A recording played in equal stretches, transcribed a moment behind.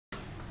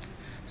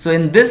So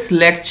in this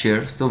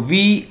lecture,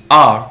 we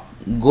are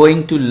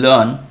going to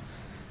learn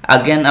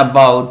again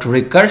about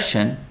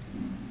recursion,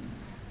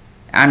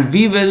 and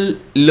we will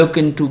look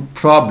into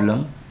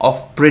problem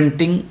of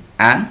printing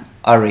an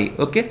array.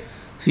 Okay,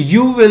 so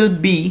you will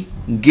be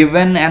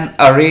given an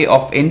array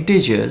of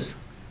integers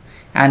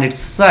and its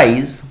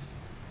size.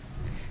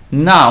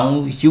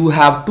 Now you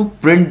have to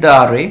print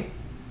the array,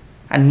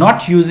 and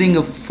not using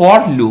a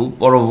for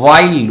loop or a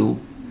while loop,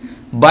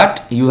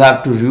 but you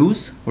have to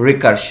use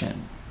recursion.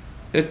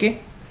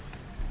 Okay,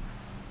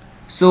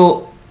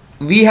 so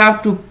we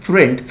have to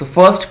print. The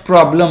first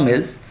problem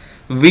is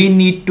we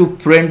need to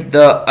print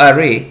the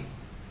array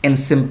in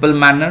simple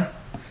manner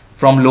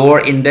from lower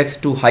index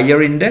to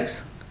higher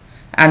index,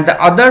 and the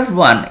other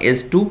one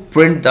is to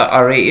print the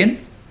array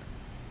in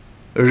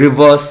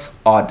reverse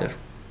order.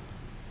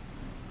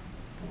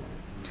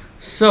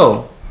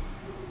 So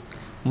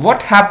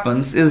what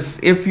happens is,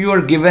 if you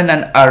are given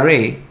an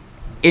array,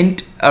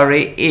 int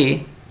array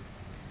A,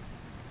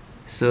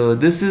 so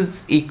this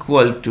is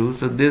equal to,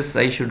 so this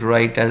I should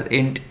write as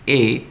int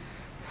A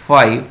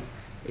 5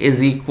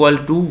 is equal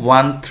to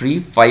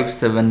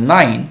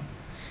 13579,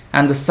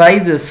 and the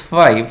size is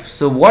 5.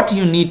 So what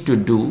you need to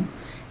do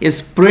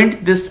is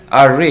print this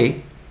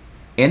array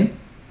in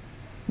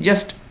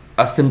just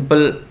a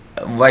simple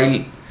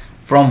while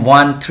from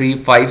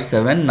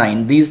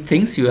 13579. These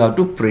things you have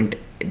to print,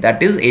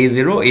 that is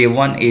A0,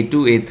 A1, A2,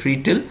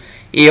 A3 till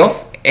A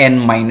of n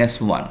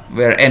minus 1,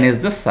 where n is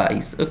the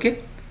size. Okay,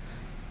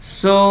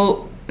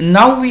 so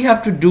now we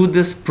have to do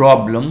this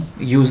problem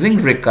using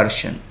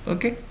recursion.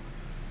 Okay,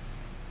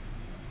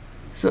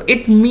 so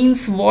it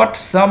means what?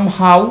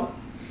 Somehow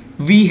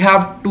we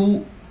have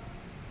to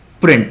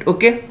print,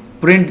 okay,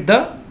 print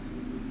the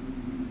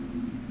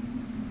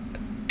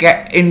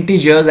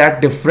integers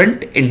at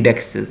different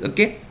indexes.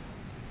 Okay,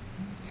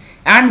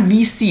 and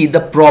we see the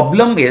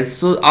problem is,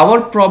 so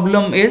our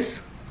problem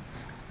is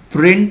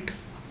print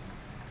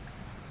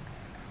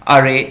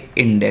array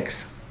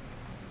index.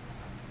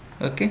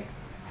 Okay,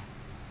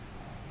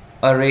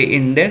 array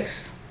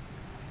index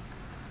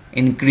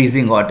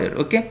increasing order.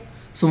 Okay,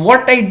 so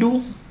what I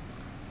do,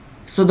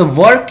 so the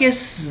work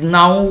is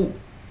now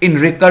in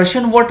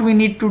recursion, what we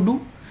need to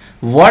do,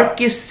 work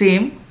is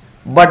same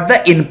but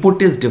the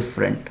input is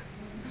different.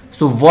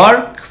 So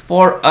work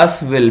for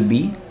us will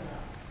be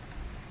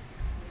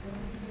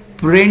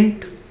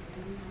print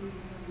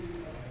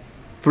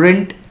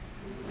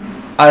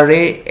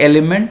array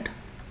element.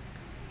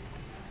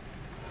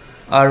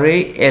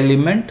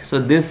 So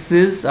this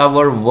is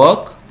our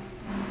work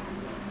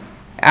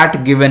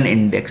at given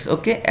index.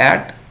 Okay,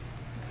 at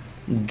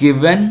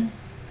given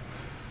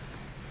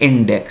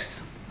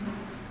index,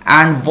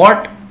 and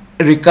what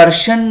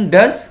recursion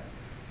does,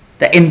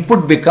 the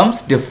input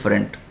becomes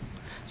different.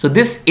 So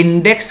this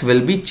index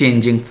will be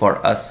changing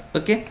for us.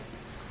 Okay,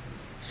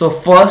 so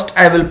first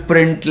I will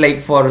print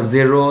like for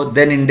 0,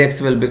 then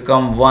index will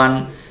become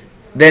 1,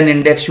 then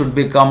index should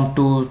become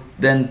 2,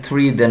 then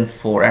 3, then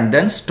 4, and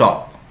then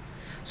stop.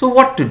 So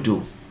what to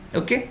do?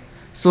 Okay,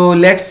 so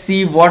let's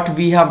see what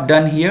we have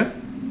done here.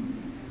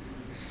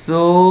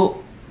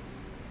 So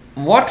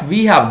what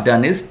we have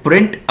done is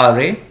print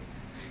array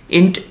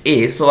int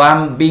A. So I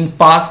am being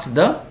passed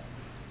the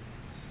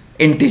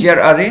integer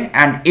array,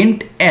 and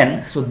int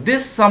n, so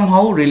this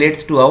somehow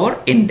relates to our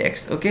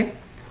index. Okay,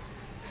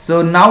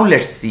 so now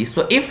let's see.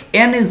 So if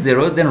n is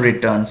 0, then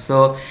return.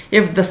 So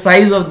if the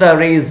size of the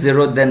array is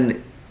 0,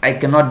 then I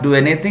cannot do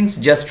anything,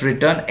 so just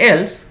return.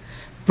 Else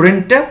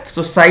printf,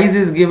 so size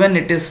is given,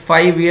 it is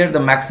 5 here, the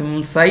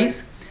maximum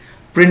size.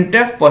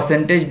 Printf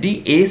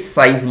 %d a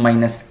size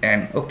minus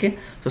n. Okay,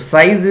 so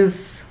size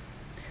is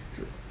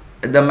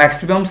the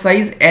maximum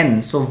size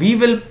n, so we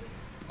will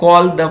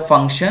call the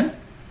function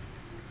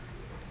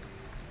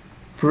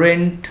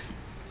print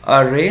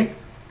array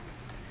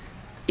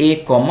a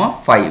comma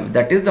 5,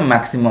 that is the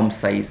maximum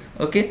size.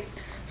 Okay,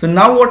 so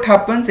now what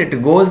happens,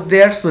 it goes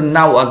there. So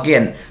now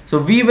again, so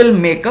we will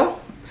make a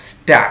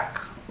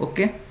stack.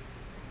 Okay,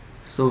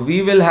 so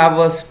we will have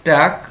a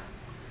stack,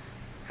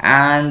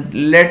 and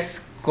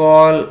let's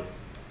call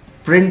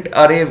print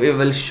array, we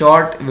will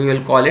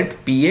call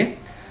it PA.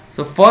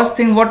 So first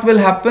thing what will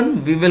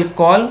happen, we will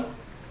call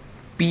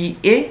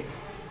PA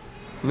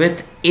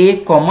with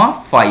a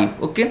comma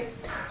 5. Okay,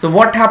 so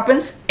what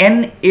happens,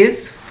 n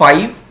is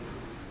 5,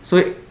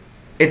 so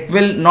it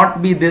will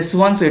not be this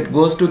one, so it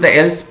goes to the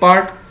else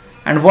part,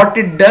 and what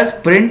it does,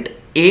 print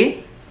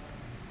a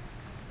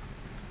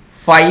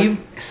 5,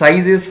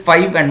 size is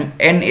 5 and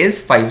n is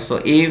 5,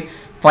 so a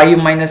 5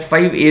 minus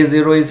 5,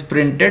 a0 is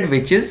printed,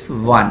 which is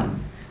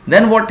 1.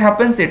 Then what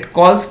happens, it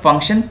calls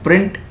function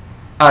print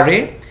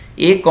array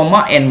a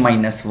comma n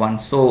minus 1.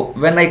 So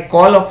when I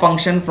call a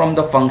function from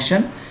the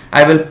function,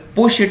 I will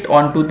push it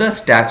onto the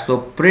stack. So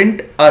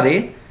print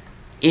array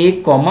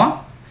a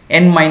comma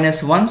n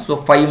minus 1, so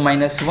 5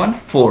 minus 1,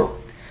 4.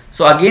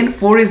 So again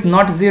 4 is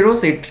not 0,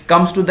 so it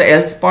comes to the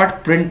else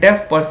part,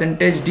 printf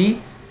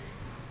 %d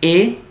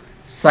a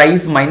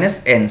size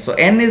minus n. So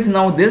n is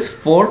now this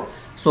 4,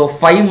 so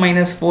 5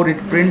 minus 4,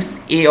 it prints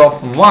a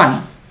of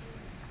 1.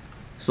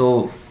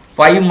 So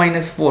 5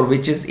 minus 4,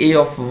 which is a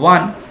of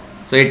 1,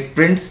 so it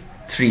prints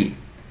 3.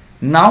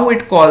 Now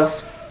it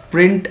calls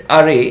print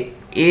array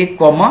a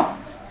comma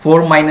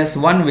 4 minus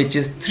 1, which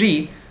is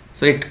 3.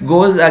 So it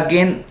goes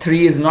again,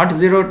 3 is not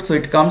 0, so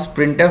it comes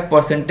printf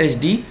percentage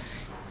d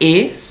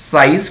a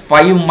size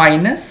 5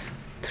 minus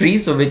 3,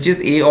 so which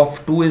is a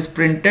of 2 is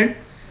printed,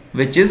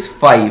 which is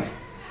 5.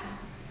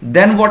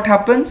 Then what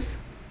happens?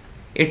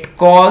 It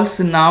calls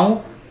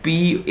now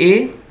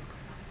pa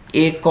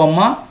a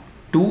comma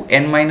 2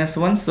 n minus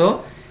 1,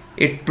 so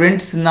it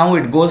prints, now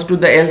it goes to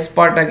the else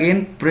part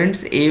again,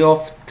 prints a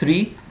of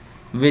 3,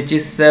 which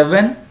is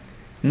 7.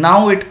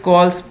 Now it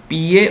calls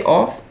pa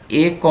of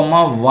a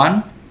comma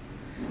 1.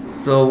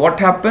 So what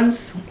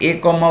happens? A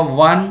comma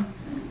 1,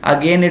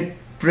 again it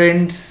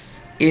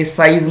prints a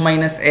size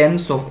minus n,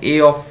 so a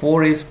of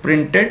 4 is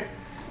printed,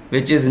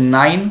 which is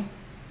 9.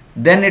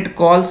 Then it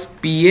calls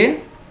pa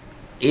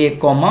a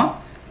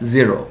comma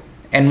 0,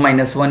 n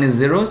minus 1 is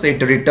 0, so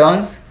it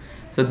returns.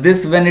 So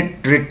this, when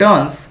it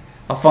returns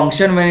a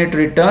function, when it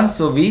returns,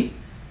 so we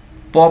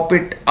pop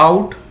it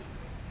out.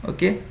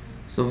 Okay,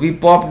 so we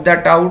pop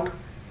that out.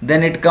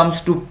 Then it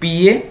comes to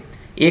pa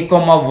a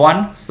comma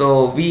 1,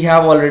 so we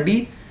have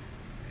already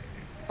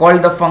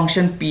called the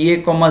function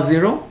pa comma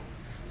 0.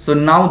 So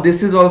now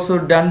this is also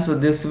done, so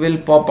this will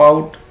pop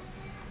out.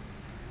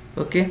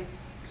 Okay,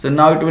 so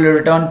now it will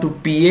return to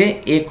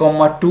pa a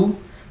comma 2.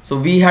 So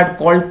we had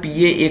called pa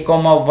a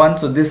comma 1,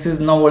 so this is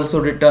now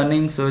also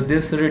returning. So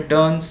this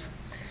returns,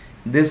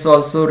 this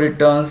also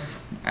returns,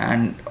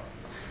 and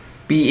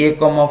pa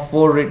comma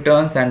 4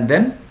 returns, and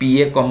then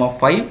pa comma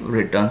 5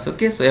 returns.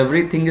 Okay, so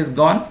everything is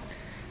gone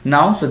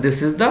now. So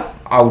this is the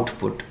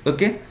output.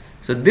 Okay,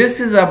 so this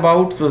is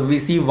about, so we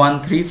see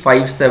 1 3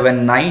 5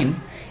 7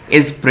 9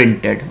 is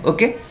printed.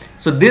 Okay,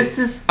 so this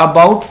is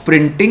about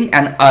printing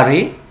an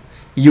array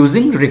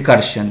using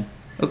recursion.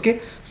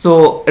 Okay,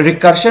 so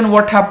recursion,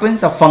 what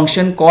happens? A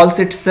function calls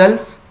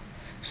itself.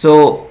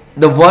 So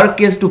the work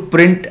is to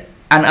print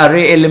an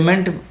array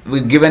element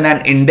given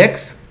an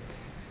index,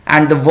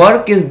 and the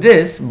work is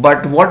this,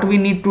 but what we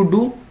need to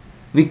do,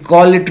 we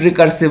call it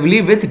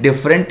recursively with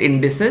different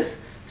indices,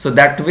 so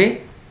that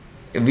way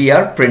we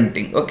are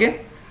printing. Okay,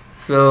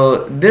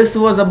 so this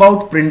was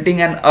about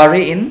printing an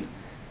array in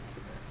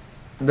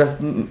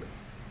the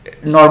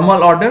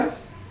normal order,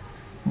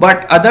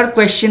 but other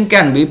question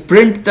can be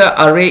print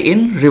the array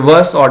in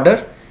reverse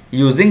order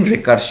using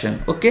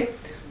recursion. Okay,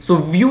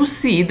 so you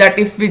see that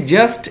if we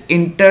just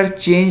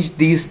interchange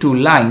these two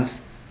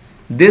lines,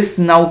 this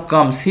now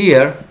comes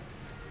here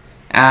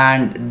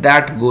and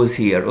that goes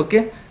here.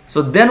 Okay,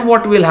 so then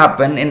what will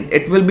happen, and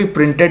it will be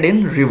printed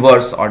in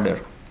reverse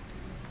order.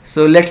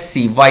 So let's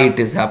see why it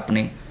is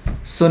happening.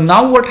 So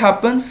now what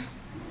happens,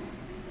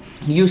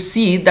 you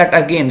see that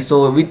again,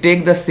 so we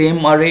take the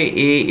same array,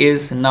 a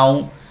is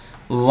now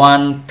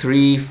 1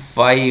 3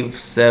 5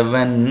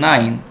 7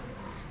 9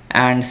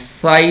 and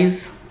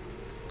size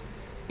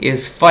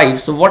is 5.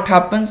 So what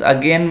happens,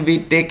 again we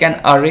take an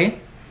array.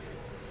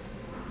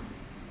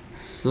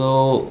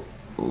 So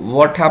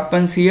what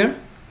happens here,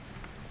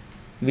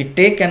 we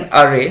take an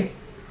array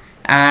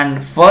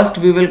and first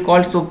we will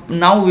call, so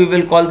now we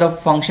will call the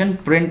function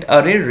print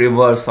array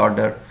reverse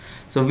order.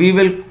 So we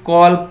will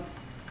call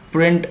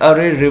print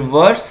array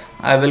reverse,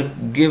 I will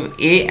give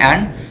a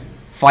and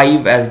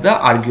 5 as the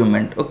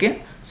argument.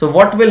 Okay, so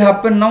what will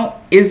happen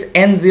now is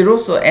n 0,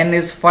 so n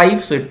is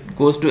 5, so it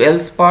goes to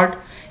else part.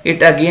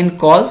 It again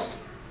calls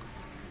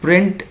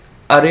print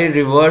array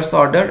reverse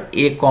order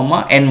a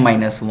comma n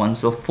minus 1,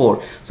 so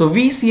 4. So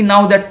we see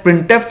now that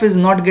printf is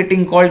not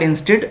getting called,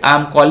 instead I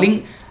am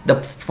calling the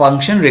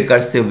function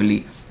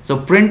recursively. So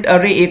print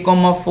array a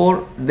comma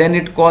 4, then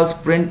it calls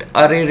print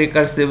array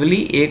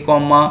recursively a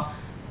comma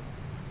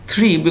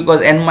 3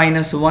 because n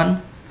minus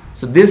 1.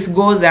 So this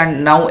goes,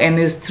 and now n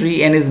is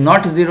 3, n is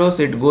not 0,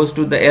 so it goes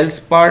to the else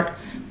part.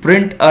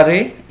 Print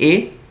array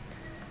a,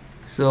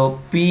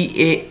 so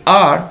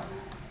par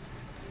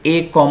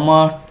a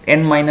comma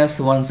n minus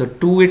 1, so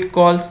 2 it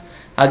calls.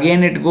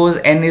 Again it goes,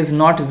 n is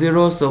not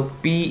 0, so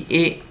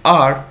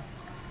par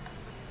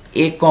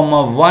a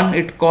comma 1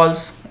 it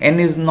calls. N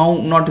is now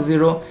not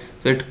 0,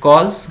 so it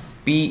calls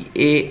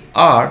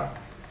par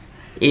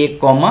a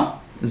comma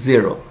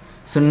 0.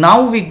 So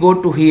now we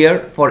go to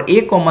here, for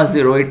a comma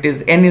 0, it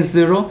is n is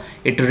 0,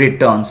 it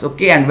returns.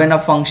 Okay, and when a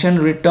function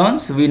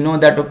returns, we know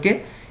that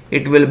okay,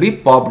 it will be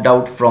popped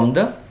out from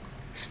the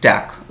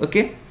stack.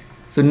 Okay,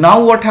 so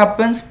now what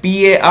happens,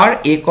 par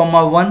a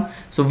comma 1.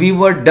 So we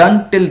were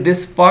done till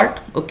this part.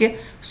 Okay,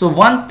 so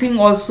one thing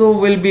also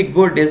will be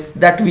good is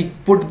that we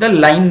put the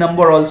line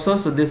number also.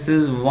 So this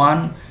is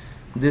 1,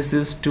 this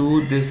is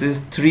 2, this is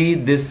 3,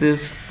 this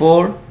is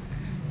 4,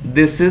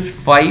 this is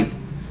 5.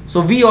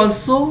 So we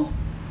also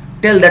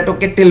tell that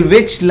okay, till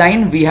which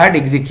line we had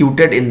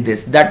executed in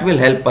this, that will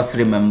help us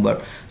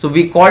remember. So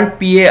we called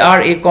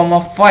par a comma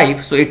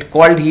 5, so it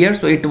called here,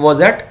 so it was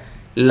at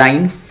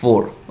line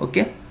 4.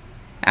 Okay,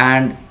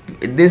 and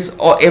this,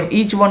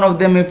 each one of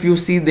them, if you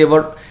see,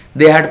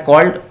 they had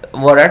called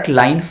were at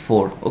line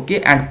 4.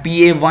 Okay, and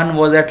pa1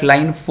 was at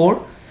line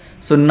 4.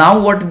 So now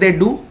what they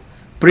do,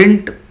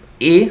 print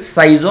a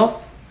size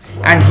of,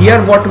 and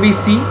here what we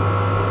see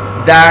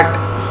that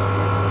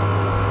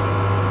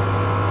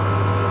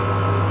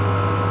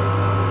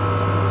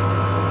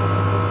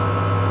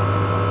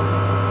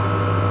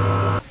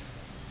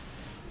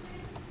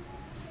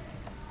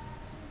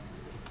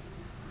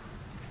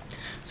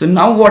so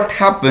now what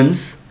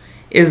happens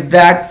is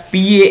that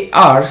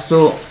PAR,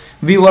 so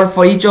we were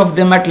for each of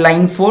them at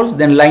line 4,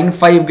 then line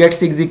 5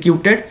 gets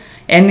executed,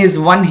 n is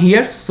 1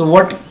 here, so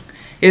what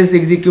is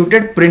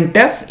executed,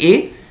 printf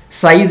a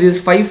size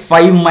is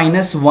 5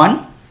 minus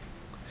 1,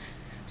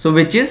 so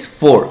which is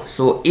 4,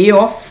 so a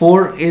of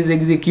 4 is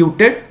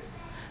executed,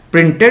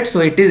 printed,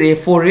 so it is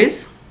a4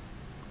 is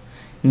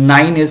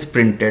 9 is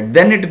printed,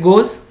 then it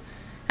goes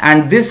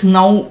and this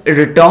now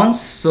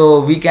returns, so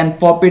we can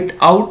pop it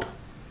out.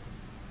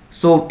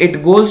 So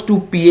it goes to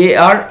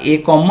PAR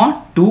a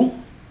comma 2.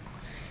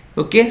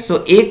 Okay,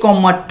 so a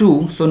comma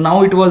 2. So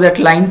now it was at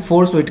line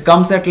 4. So it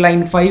comes at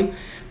line 5.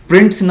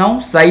 Prints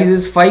now. Size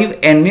is 5.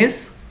 N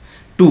is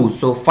 2.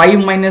 So 5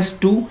 minus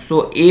 2.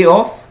 So a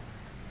of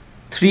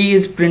 3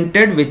 is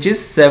printed, which is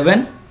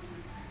 7.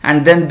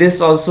 And then this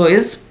also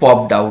is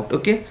popped out.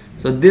 Okay,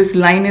 so this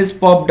line is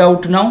popped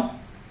out now.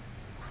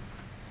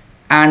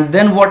 And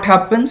then what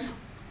happens?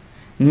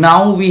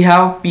 Now we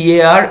have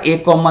PAR a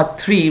comma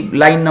 3,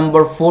 line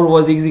number 4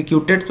 was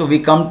executed, so we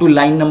come to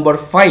line number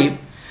 5.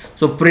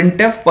 So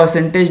printf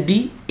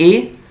 %d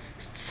a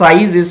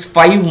size is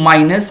 5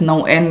 minus,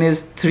 now n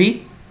is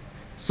 3,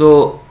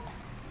 so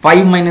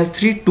 5 minus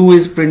 3, 2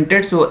 is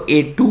printed, so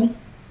a2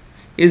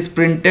 is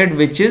printed,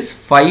 which is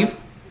 5,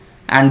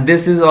 and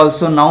this is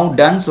also now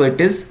done, so it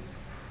is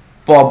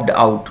popped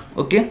out.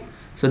 Okay,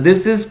 so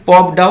this is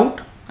popped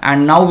out,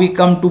 and now we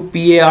come to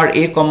PAR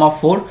a comma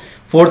 4.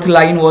 Fourth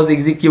line was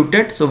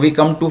executed, so we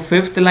come to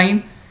fifth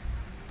line,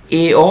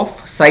 a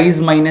of size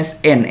minus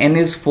n, n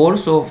is 4,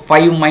 so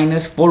 5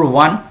 minus 4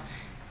 1,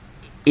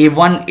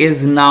 a1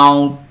 is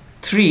now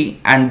 3,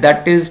 and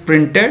that is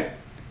printed.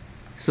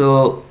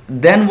 So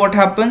then what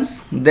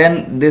happens,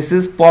 then this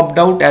is popped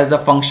out as the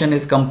function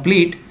is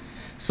complete,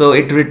 so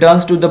it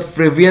returns to the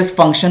previous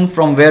function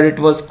from where it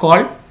was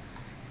called,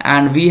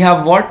 and we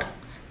have what,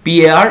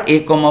 PAR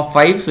a comma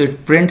 5, so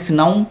it prints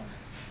now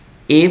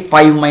a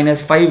 5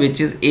 minus 5, which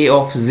is a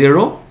of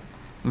 0,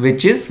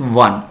 which is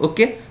 1.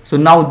 Okay, so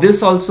now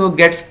this also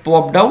gets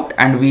popped out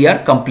and we are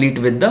complete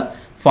with the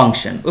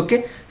function.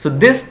 Okay, so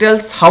this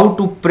tells how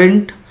to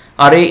print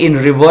array in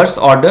reverse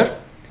order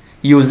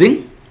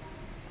using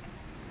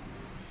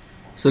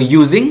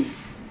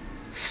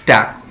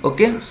stack.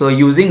 Okay, so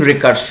using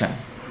recursion.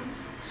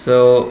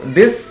 So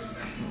this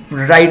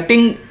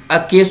writing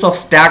a case of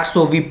stack,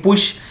 so we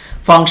push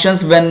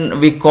functions when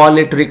we call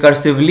it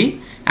recursively,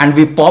 and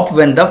we pop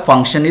when the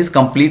function is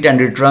complete and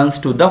returns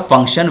to the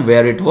function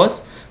where it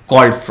was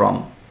called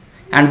from.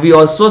 And we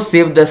also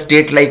save the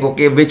state, like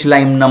okay, which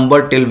line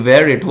number till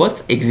where it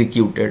was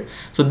executed.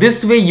 So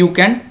this way you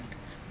can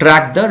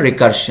track the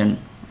recursion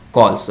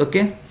calls.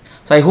 Okay,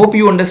 so I hope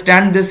you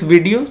understand this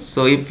video.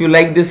 So if you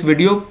like this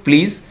video,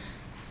 please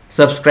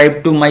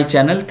subscribe to my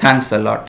channel. Thanks a lot.